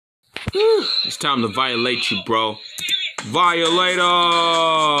It's time to violate you, bro. Violator!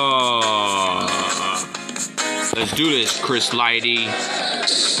 Let's do this, Chris Lighty.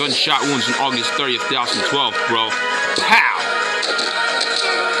 Gunshot wounds on August 30th, 2012, bro. Pow!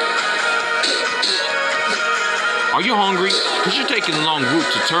 Are you hungry? Cause you're taking a long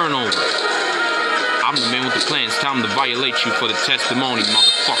route to turn over. I'm the man with the plan. It's time to violate you for the testimony,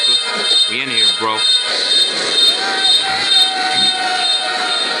 motherfucker. We in here, bro.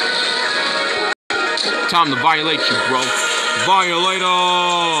 Time to violate you, bro. Violator!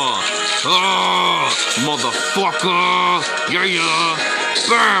 Ah, motherfucker! Yeah!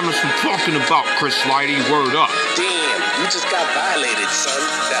 Bam! That's what I'm talking about, Chris Lighty. Word up. Damn, you just got violated, son.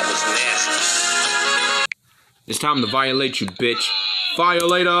 That was nasty. It's time to violate you, bitch.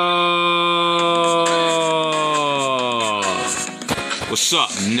 Violator! What's up,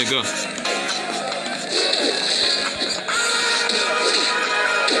 nigga?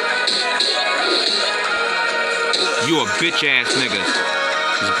 You a bitch ass nigga.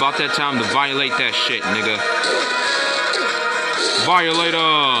 It's about that time to violate that shit, nigga. Violator!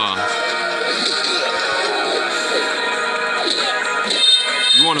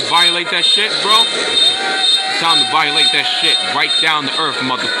 You wanna violate that shit, bro? It's time to violate that shit right down to earth,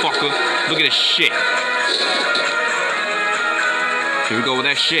 motherfucker. Look at this shit. Here we go with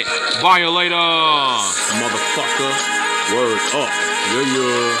that shit. Violator! Motherfucker. Word up.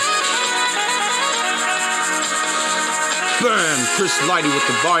 Yeah. Bam! Chris Lighty with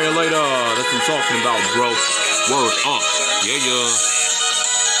the violator. That's what I'm talking about, bro. Word up. Yeah.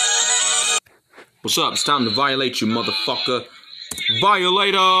 What's up? It's time to violate you, motherfucker.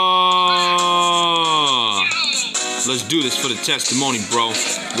 Violator! Let's do this for the testimony, bro.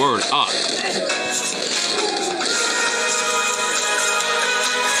 Word up.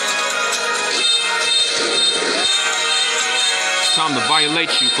 It's time to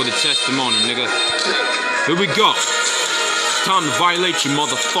violate you for the testimony, nigga. Here we go. Time to violate you,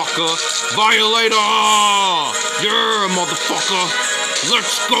 motherfucker. Violator! Yeah, motherfucker.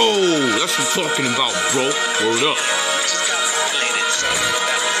 Let's go. That's what I'm talking about, bro. Word up.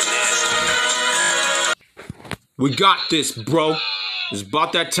 We got this, bro. It's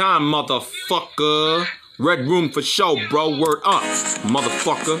about that time, motherfucker. Red room for show, bro. Word up,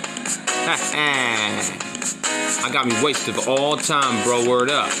 motherfucker. I got me wasted for all time, bro. Word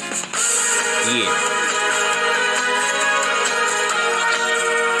up. Yeah.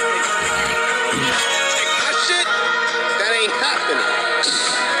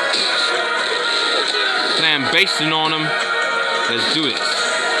 Basing on him. Let's do this.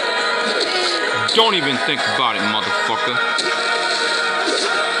 Don't even think about it, motherfucker.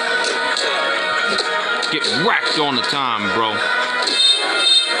 Get whacked on the time, bro.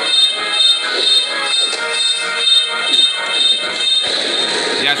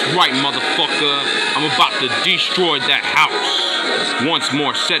 That's right, motherfucker. I'm about to destroy that house. Once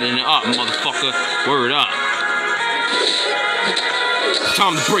more, setting it up, motherfucker. Word up.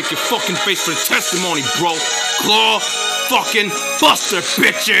 Time to break your fucking face for the testimony, bro. Claw fucking buster,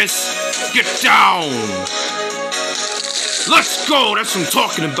 bitches. Get down. Let's go. That's what I'm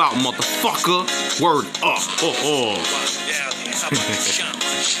talking about, motherfucker. Word up.